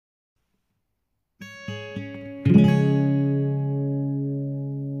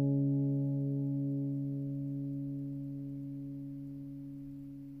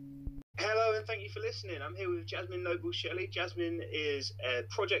for listening. I'm here with Jasmine Noble Shelley. Jasmine is a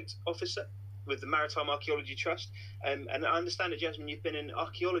project officer with the Maritime Archaeology Trust. And I understand that, Jasmine, you've been in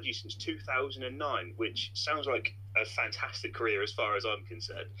archaeology since 2009, which sounds like a fantastic career as far as I'm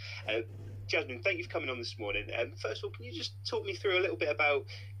concerned. Jasmine, thank you for coming on this morning. First of all, can you just talk me through a little bit about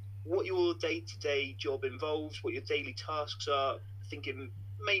what your day-to-day job involves, what your daily tasks are, thinking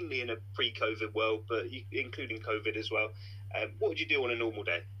mainly in a pre-COVID world, but including COVID as well. What would you do on a normal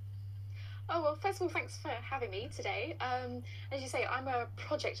day? Oh, well, first of all, thanks for having me today. As you say, I'm a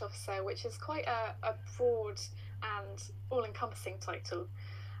project officer, which is quite a broad and all-encompassing title.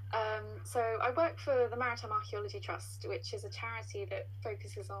 So I work for the Maritime Archaeology Trust, which is a charity that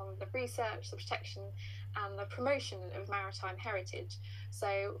focuses on the research, the protection, and the promotion of maritime heritage.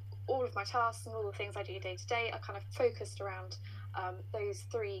 So all of my tasks and all the things I do day to day are kind of focused around those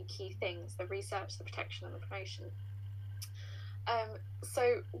three key things: the research, the protection, and the promotion.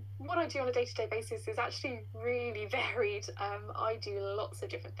 So what I do on a day-to-day basis is actually really varied. I do lots of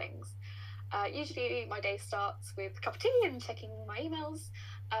different things. Usually my day starts with a cup of tea and checking my emails,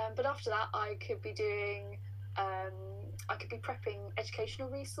 but after that I could be prepping educational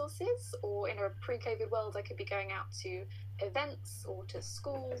resources, or in a pre-COVID world I could be going out to events or to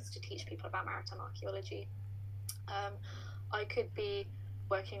schools to teach people about maritime archaeology. I could be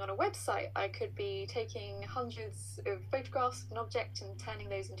working on a website. I could be taking hundreds of photographs of an object and turning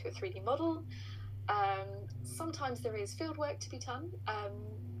those into a 3D model. Sometimes there is field work to be done.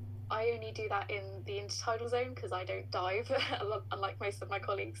 I only do that in the intertidal zone because I don't dive, unlike most of my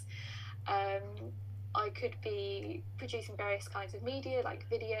colleagues. I could be producing various kinds of media like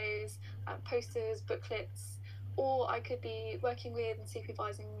videos, posters, booklets, or I could be working with and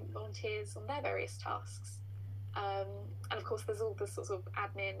supervising volunteers on their various tasks. And of course, there's all the sorts of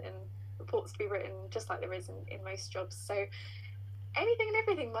admin and reports to be written, just like there is in most jobs. So anything and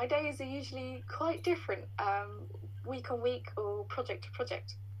everything. My days are usually quite different, week on week or project to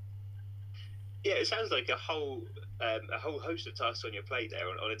project. Yeah, it sounds like a whole host of tasks on your plate there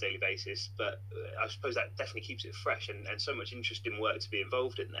on a daily basis. But I suppose that definitely keeps it fresh and so much interesting work to be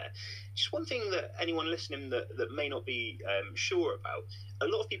involved in there. Just one thing that anyone listening that may not be sure about: a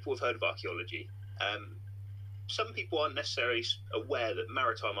lot of people have heard of archaeology. Some people aren't necessarily aware that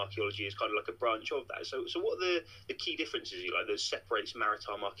maritime archaeology is kind of like a branch of that. So what are the key differences you like that separates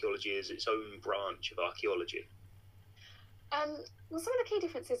maritime archaeology as its own branch of archaeology? Well, some of the key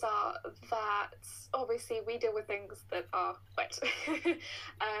differences are that obviously we deal with things that are wet.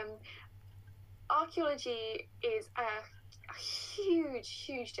 Archaeology is a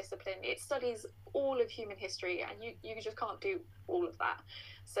huge discipline. It studies all of human history, and you just can't do all of that.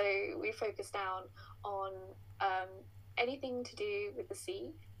 So we focus down on anything to do with the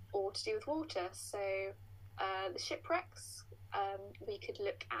sea or to do with water. So the shipwrecks, we could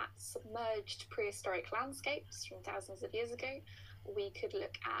look at submerged prehistoric landscapes from thousands of years ago. We could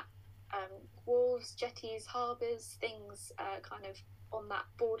look at wharves, jetties, harbours, things kind of on that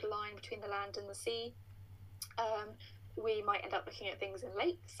borderline between the land and the sea. We might end up looking at things in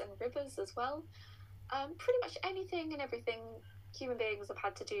lakes and rivers as well. Pretty much anything and everything human beings have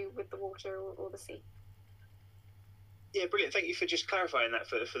had to do with the water or the sea. Yeah, brilliant. Thank you for just clarifying that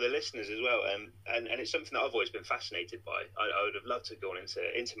for the listeners as well. And it's something that I've always been fascinated by. I would have loved to go on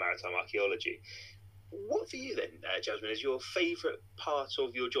into maritime archaeology. What for you then, Jasmine, is your favourite part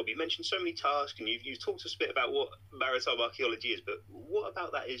of your job? You mentioned so many tasks, and you've talked to us a bit about what maritime archaeology is, but what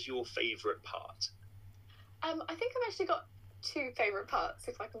about that is your favourite part? I think I've actually got two favourite parts,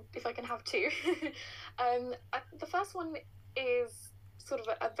 if I can have two. The first one is sort of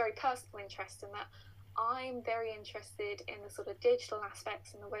a very personal interest in that I'm very interested in the sort of digital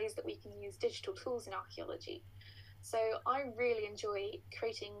aspects and the ways that we can use digital tools in archaeology. So I really enjoy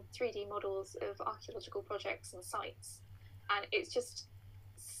creating 3D models of archaeological projects and sites. And it's just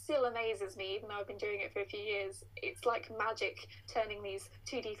still amazes me, even though I've been doing it for a few years. It's like magic turning these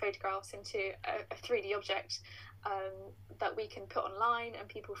 2D photographs into a 3D object that we can put online, and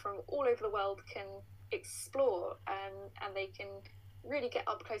people from all over the world can explore, and they can really get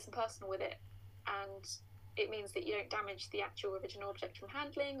up close and personal with it. And it means that you don't damage the actual original object from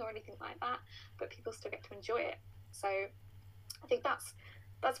handling or anything like that, but people still get to enjoy it. So I think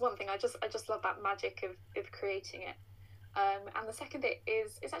that's one thing. I just love that magic of creating it. And the second bit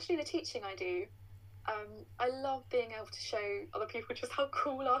is actually the teaching I do. I love being able to show other people just how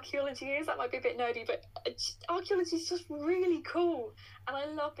cool archaeology is. That might be a bit nerdy, but archaeology is just really cool, and I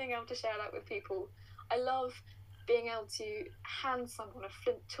love being able to share that with people. I love being able to hand someone a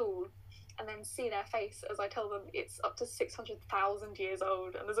flint tool and then see their face as I tell them it's up to 600,000 years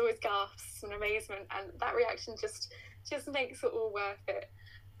old, and there's always gasps and amazement, and that reaction just makes it all worth it.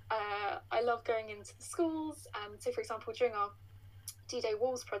 I love going into the schools. So, for example, during our D-Day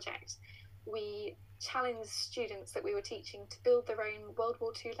Walls project, we challenged students that we were teaching to build their own World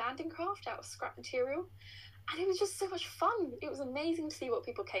War II landing craft out of scrap material. And it was just so much fun. It was amazing to see what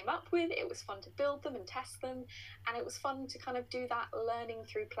people came up with. It was fun to build them and test them. And it was fun to kind of do that learning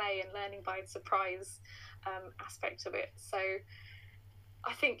through play and learning by surprise aspect of it. So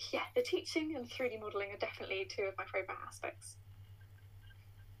I think, yeah, the teaching and 3D modelling are definitely two of my favourite aspects.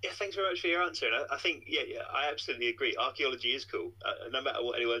 Yeah, thanks very much for your answer. And I think, yeah, I absolutely agree. Archaeology is cool. No matter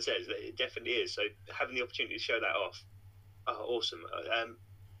what anyone says, it definitely is. So having the opportunity to show that off, awesome.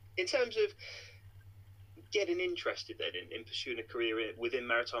 In terms of getting interested then in pursuing a career within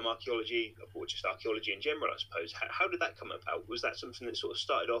maritime archaeology, or just archaeology in general, I suppose, how did that come about? Was that something that sort of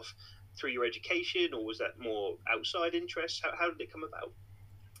started off through your education, or was that more outside interests? How did it come about?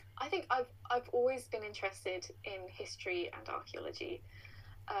 I think I've always been interested in history and archaeology.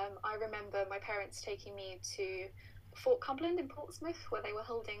 I remember my parents taking me to Fort Cumberland in Portsmouth, where they were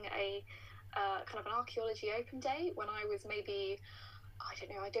holding a kind of an archaeology open day when I was maybe, I don't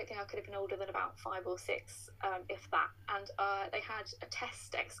know, I don't think I could have been older than about 5 or 6, if that. And they had a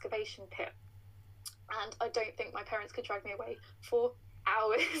test excavation pit. And I don't think my parents could drag me away for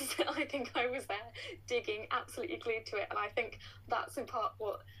hours. I think I was there digging, absolutely glued to it. And I think that's in part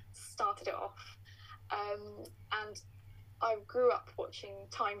what started it off. And I grew up watching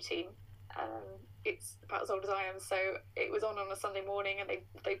Time Team. It's about as old as I am, so it was on a Sunday morning, and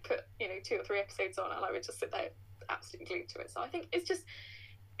they put 2 or 3 episodes on, and I would just sit there absolutely glued to it. So I think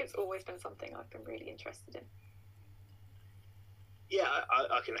it's always been something I've been really interested in. Yeah,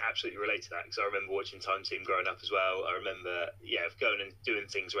 I can absolutely relate to that, because I remember watching Time Team growing up as well. I remember, going and doing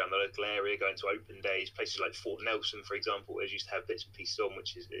things around the local area, going to open days, places like Fort Nelson, for example, where used to have bits and pieces on,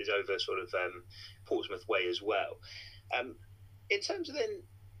 which is over sort of Portsmouth way as well. In terms of then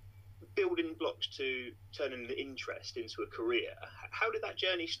building blocks to turning the interest into a career, how did that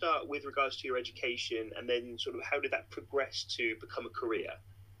journey start with regards to your education, and then sort of how did that progress to become a career?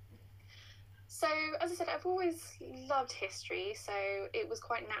 So, as I said, I've always loved history, so it was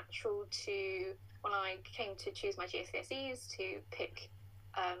quite natural to, when I came to choose my GCSEs, to pick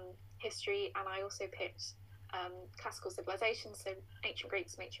history, and I also picked classical civilizations, so ancient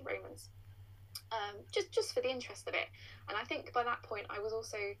Greeks and ancient Romans, just for the interest of it. And I think by that point I was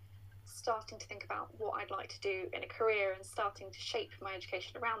also starting to think about what I'd like to do in a career and starting to shape my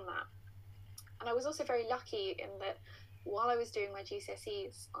education around that. And I was also very lucky in that while I was doing my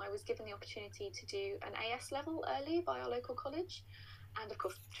GCSEs, I was given the opportunity to do an AS level early by our local college, and of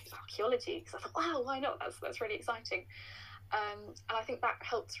course choose archaeology, because I thought, wow, why not? That's really exciting. And I think that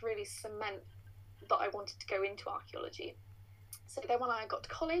helped really cement that I wanted to go into archaeology. So then when I got to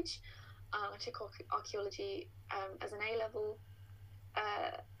college, I took archaeology as an A level.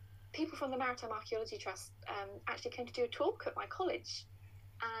 People from the Maritime Archaeology Trust actually came to do a talk at my college,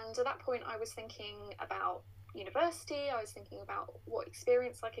 and at that point I was thinking about university. I was thinking about what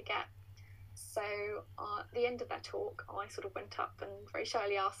experience I could get. So at the end of that talk, I sort of went up and very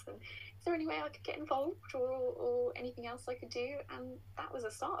shyly asked them, is there any way I could get involved, or anything else I could do? And that was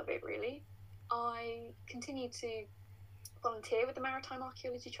the start of it, really. I continued to volunteer with the Maritime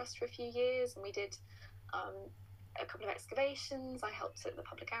Archaeology Trust for a few years, and we did a couple of excavations. I helped at the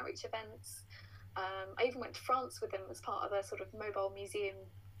public outreach events. I even went to France with them as part of a sort of mobile museum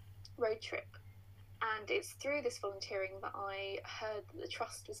road trip. And it's through this volunteering that I heard that the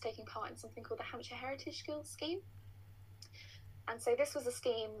Trust was taking part in something called the Hampshire Heritage Guild scheme. And so this was a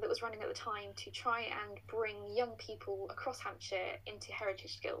scheme that was running at the time to try and bring young people across Hampshire into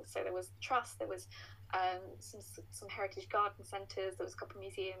heritage guilds. So there was the Trust, there was some heritage garden centres, there was a couple of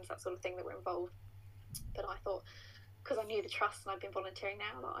museums, that sort of thing that were involved. But I thought, because I knew the Trust and I'd been volunteering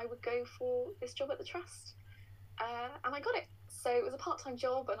now, that I would go for this job at the Trust. And I got it. So it was a part-time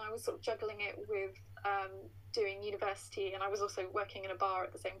job, and I was sort of juggling it with doing university, and I was also working in a bar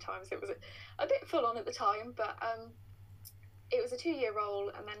at the same time, so it was a bit full on at the time, but it was a 2-year role.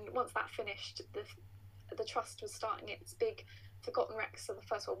 And then once that finished, the Trust was starting its big Forgotten Wrecks of the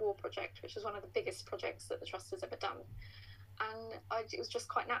First World War project, which was one of the biggest projects that the Trust has ever done. And it was just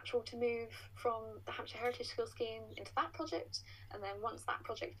quite natural to move from the Hampshire Heritage Skill Scheme into that project, and then once that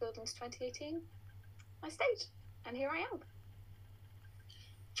project filled into 2018, I stayed, and here I am.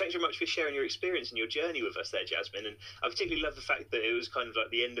 Thanks very much for sharing your experience and your journey with us there, Jasmine. And I particularly love the fact that it was kind of like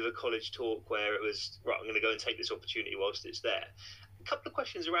the end of a college talk where it was, right, I'm going to go and take this opportunity whilst it's there. A couple of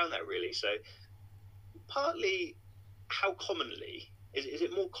questions around that, really. So partly, how commonly, is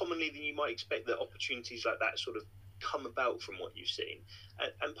it more commonly than you might expect that opportunities like that sort of come about from what you've seen?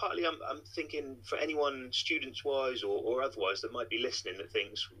 And partly I'm thinking for anyone, students wise or otherwise, that might be listening that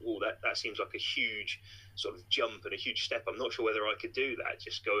thinks, well, that seems like a huge sort of jump and a huge step. I'm not sure whether I could do that,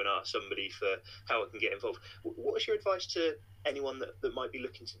 just go and ask somebody for how I can get involved. What's your advice to anyone that might be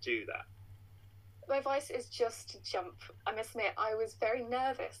looking to do that? My advice is just to jump. I must admit, I was very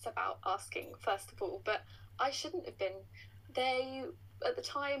nervous about asking, first of all, but I shouldn't have been. They, at the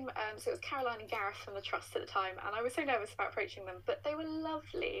time, so it was Caroline and Gareth from the Trust at the time, and I was so nervous about approaching them, but they were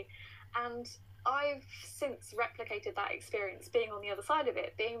lovely. And I've since replicated that experience, being on the other side of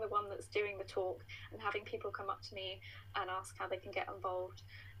it, being the one that's doing the talk and having people come up to me and ask how they can get involved.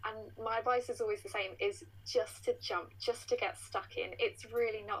 And my advice is always the same, is just to jump, just to get stuck in. It's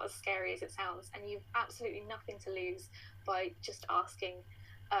really not as scary as it sounds, and you've absolutely nothing to lose by just asking.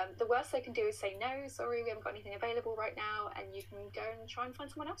 The worst they can do is say, no, sorry, we haven't got anything available right now, and you can go and try and find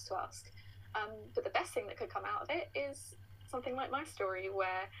someone else to ask. But the best thing that could come out of it is something like my story,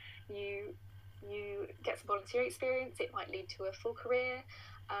 where you get some volunteer experience. It might lead to a full career.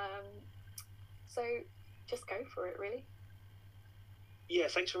 So just go for it, really. Yeah,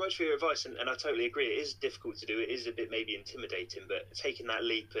 thanks very much for your advice, and I totally agree. It is difficult to do. It is a bit maybe intimidating, but taking that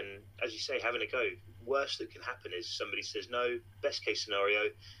leap and, as you say, having a go. Worst that can happen is somebody says no. Best case scenario,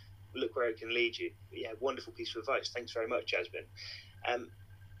 look where it can lead you. But yeah, wonderful piece of advice. Thanks very much, Jasmine.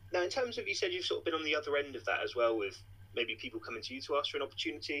 Now, in terms of, you said you've sort of been on the other end of that as well, with maybe people coming to you to ask for an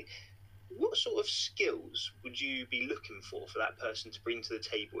opportunity. What sort of skills would you be looking for that person to bring to the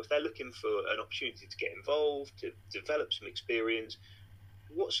table if they're looking for an opportunity to get involved, to develop some experience?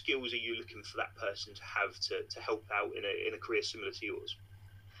 What skills are you looking for that person to have to help out in a career similar to yours?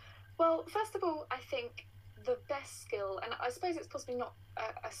 Well, first of all, I think the best skill, and I suppose it's possibly not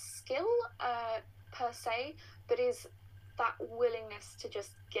a skill per se, but is that willingness to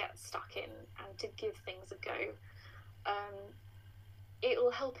just get stuck in and to give things a go.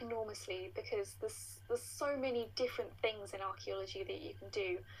 It'll help enormously, because there's so many different things in archaeology that you can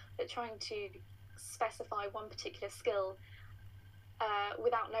do, that trying to specify one particular skill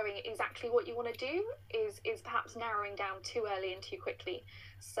without knowing exactly what you want to do is perhaps narrowing down too early and too quickly.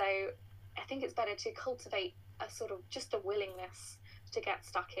 So I think it's better to cultivate a sort of just a willingness to get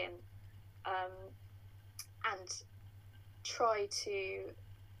stuck in, and try to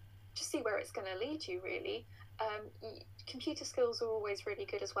just see where it's going to lead you, really. Computer skills are always really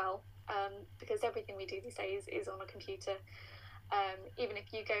good as well, because everything we do these days is on a computer. Even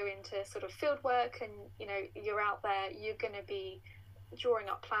if you go into sort of field work and you're out there, you're going to be drawing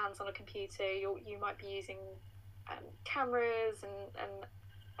up plans on a computer. You might be using cameras and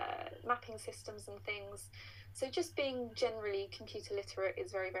mapping systems and things. So just being generally computer literate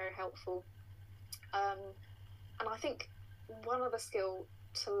is very, very helpful. And I think one other skill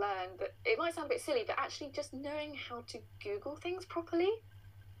to learn, that it might sound a bit silly, but actually just knowing how to Google things properly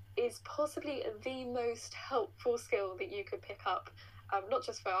is possibly the most helpful skill that you could pick up, not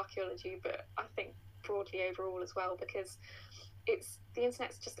just for archaeology, but I think broadly overall as well, because the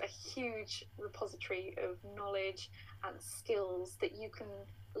internet's just a huge repository of knowledge and skills that you can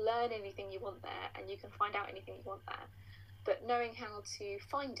learn anything you want there, and you can find out anything you want there. But knowing how to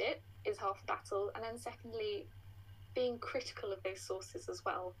find it is half the battle, and then secondly, being critical of those sources as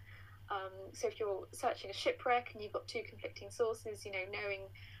well. So if you're searching a shipwreck and you've got two conflicting sources, knowing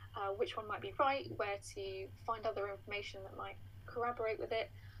which one might be right, where to find other information that might corroborate with it,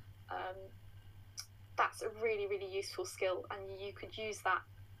 that's a really, really useful skill, and you could use that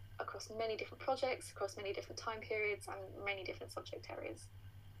across many different projects, across many different time periods, and many different subject areas.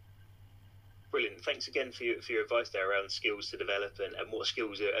 Brilliant. Thanks again for your advice there around skills to develop and what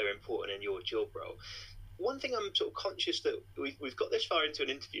skills are important in your job role. One thing I'm sort of conscious that we've got this far into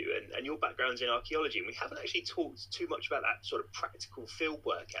an interview, and your background's in archaeology, and we haven't actually talked too much about that sort of practical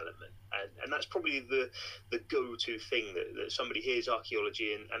fieldwork element, and that's probably the go-to thing that somebody hears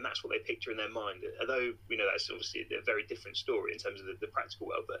archaeology and that's what they picture in their mind, although that's obviously a very different story in terms of the practical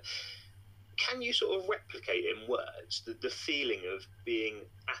world. But can you sort of replicate in words the feeling of being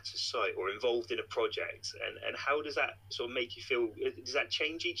at a site or involved in a project, and how does that sort of make you feel? Does that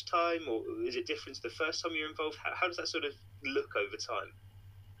change each time, or is it different to the first time you're involved? How does that sort of look over time?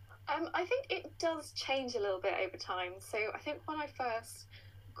 I think it does change a little bit over time. So I think when I first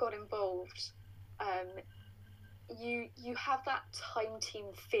got involved, you have that time team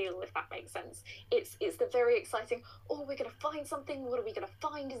feel, if that makes sense. It's the very exciting, we're going to find something, what are we going to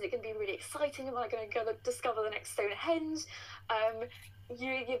find, is it going to be really exciting, am I going to go discover the next Stonehenge?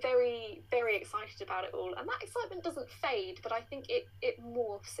 You're very, very excited about it all, and that excitement doesn't fade, but I think it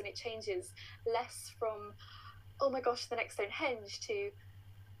morphs and it changes, less from, oh my gosh, the next Stonehenge, to,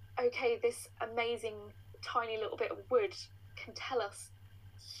 okay, this amazing tiny little bit of wood can tell us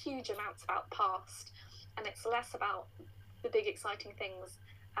huge amounts about the past, and it's less about the big exciting things.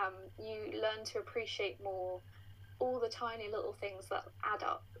 You learn to appreciate more all the tiny little things that add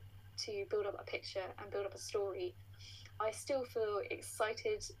up to build up a picture and build up a story. I still feel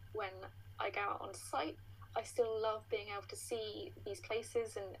excited when I go out on site. I still love being able to see these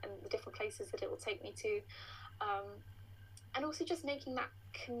places and the different places that it will take me to. And also just making that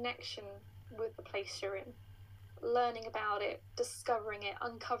connection with the place you're in, learning about it, discovering it,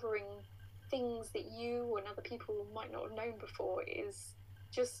 uncovering things that you and other people might not have known before is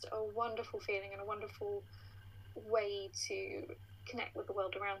just a wonderful feeling and a wonderful way to connect with the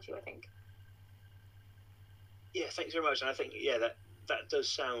world around you, I think. Yeah, thanks very much. And I think, that does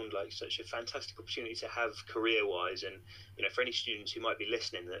sound like such a fantastic opportunity to have career-wise. And, for any students who might be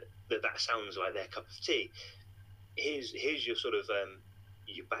listening, that sounds like their cup of tea. Here's your sort of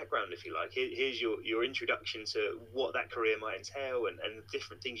your background, if you like. Here's your introduction to what that career might entail and the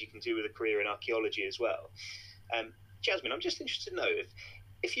different things you can do with a career in archaeology as well. Jasmine, I'm just interested to know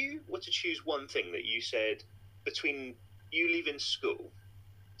if you were to choose one thing that you said between you leaving school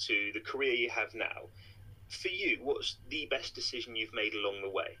to the career you have now, for you, what's the best decision you've made along the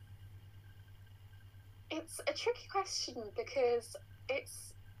way? It's a tricky question because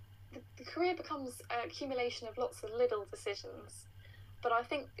the career becomes an accumulation of lots of little decisions. But I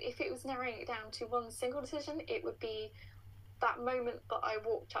think if it was narrowing it down to one single decision, it would be that moment that I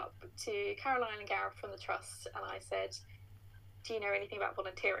walked up to Caroline and Gareth from the Trust and I said, "Do you know anything about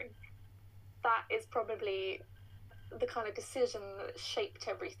volunteering?" That is probably the kind of decision that shaped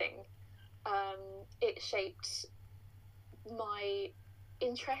everything. It shaped my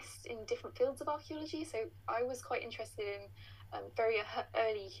interest in different fields of archaeology. So I was quite interested in very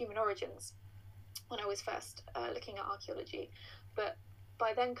early human origins when I was first looking at archaeology. But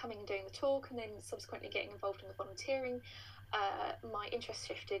by then coming and doing the talk and then subsequently getting involved in the volunteering, my interest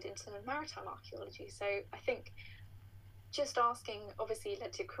shifted into maritime archaeology. So I think just asking obviously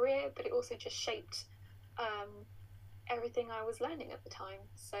led to a career, but it also just shaped everything I was learning at the time.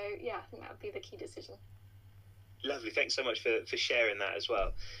 So yeah, I think that would be the key decision. Lovely, thanks so much for sharing that as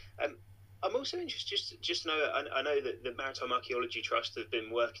well. I'm also interested just to know. I know that the Maritime Archaeology Trust have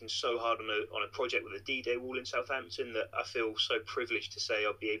been working so hard on a project with the D-Day Wall in Southampton that I feel so privileged to say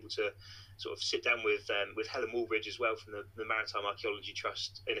I'll be able to sort of sit down with Helen Wallbridge as well from the Maritime Archaeology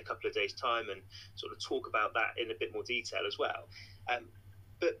Trust in a couple of days' time and sort of talk about that in a bit more detail as well.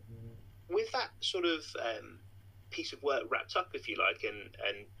 But with that sort of piece of work wrapped up, if you like,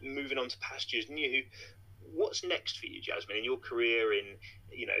 and moving on to pastures new, what's next for you, Jasmine, in your career, in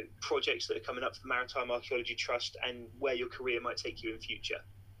projects that are coming up for the Maritime Archaeology Trust, and where your career might take you in future?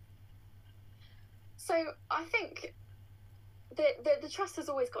 So I think the trust has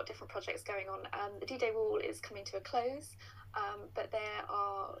always got different projects going on. The D-Day Wall is coming to a close, but there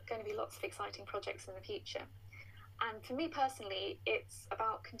are going to be lots of exciting projects in the future. And for me personally, it's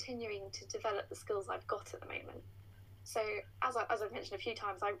about continuing to develop the skills I've got at the moment. So as I've mentioned a few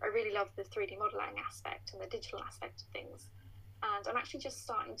times, I really love the 3D modelling aspect and the digital aspect of things. And I'm actually just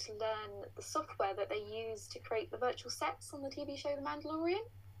starting to learn the software that they use to create the virtual sets on the TV show The Mandalorian.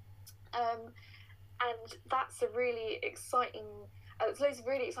 And that's a really exciting, there's loads of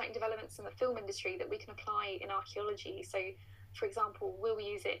really exciting developments in the film industry that we can apply in archaeology. So, for example, we'll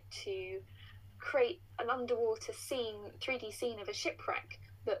use it to create an underwater scene, 3D scene of a shipwreck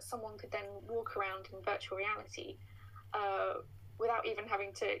that someone could then walk around in virtual reality without even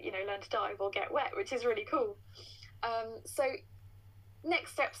having to, learn to dive or get wet, which is really cool. So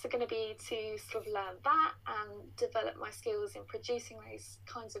next steps are going to be to sort of learn that and develop my skills in producing those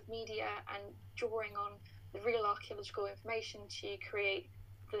kinds of media and drawing on the real archaeological information to create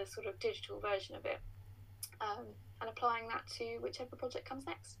the sort of digital version of it, and applying that to whichever project comes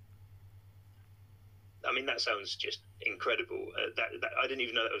next. I mean, that sounds just incredible. That I didn't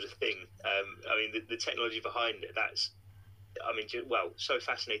even know that was a thing. I mean, the technology behind it, so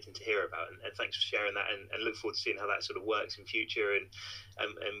fascinating to hear about, and thanks for sharing that, and look forward to seeing how that sort of works in future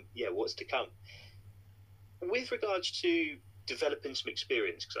and what's to come. With regards to developing some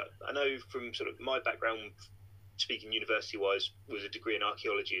experience, because I know from sort of my background, speaking university-wise, was a degree in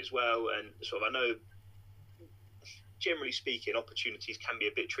archaeology as well, and sort of I know, generally speaking, opportunities can be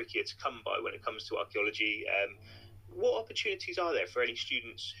a bit trickier to come by when it comes to archaeology. What opportunities are there for any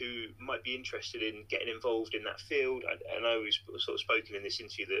students who might be interested in getting involved in that field? I know we've sort of spoken in this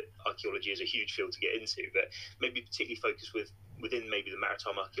interview that archaeology is a huge field to get into, but maybe particularly focused within maybe the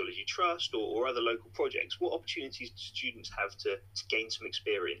Maritime Archaeology Trust or other local projects. What opportunities do students have to gain some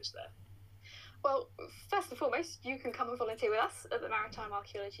experience there? Well, first and foremost, you can come and volunteer with us at the Maritime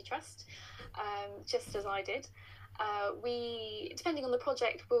Archaeology Trust, just as I did. We, depending on the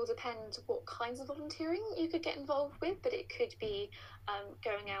project, will depend what kinds of volunteering you could get involved with, but it could be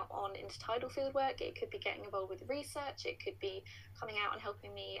going out on intertidal field work, it could be getting involved with research, it could be coming out and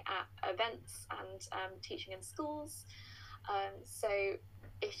helping me at events and teaching in schools. So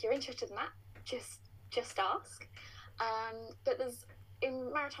if you're interested in that, just ask. But there's,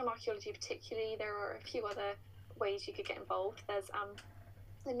 in maritime archaeology particularly, there are a few other ways you could get involved. There's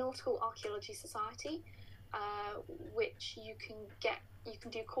the Nautical Archaeology Society, which you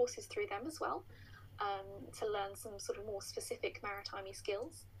can do courses through them as well, to learn some sort of more specific maritime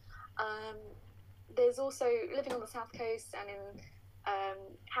skills. There's also, living on the south coast and in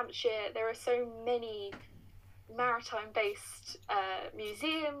Hampshire, there are so many maritime-based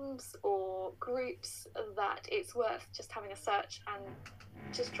museums or groups that it's worth just having a search and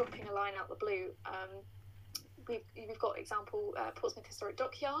just dropping a line out the blue. We've got example Portsmouth Historic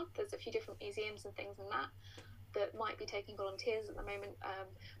Dockyard. There's a few different museums and things in that might be taking volunteers at the moment.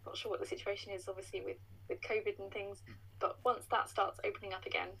 Not sure what the situation is, obviously, with COVID and things, but once that starts opening up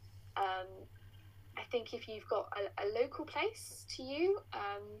again, I think if you've got a local place to you,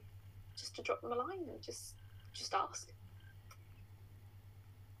 just to drop them a line and just ask.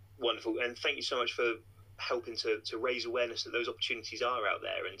 Wonderful, and thank you so much for helping to raise awareness that those opportunities are out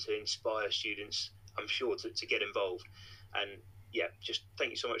there and to inspire students, I'm sure, to get involved. And yeah, just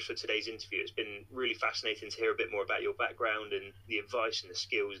thank you so much for today's interview. It's been really fascinating to hear a bit more about your background and the advice and the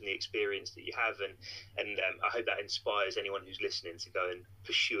skills and the experience that you have, and I hope that inspires anyone who's listening to go and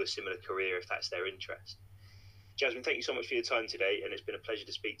pursue a similar career if that's their interest. Jasmine, thank you so much for your time today, and it's been a pleasure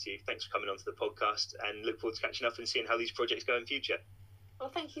to speak to you. Thanks for coming onto the podcast, and look forward to catching up and seeing how these projects go in future.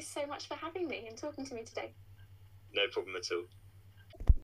 Well, thank you so much for having me and talking to me today. No problem at all.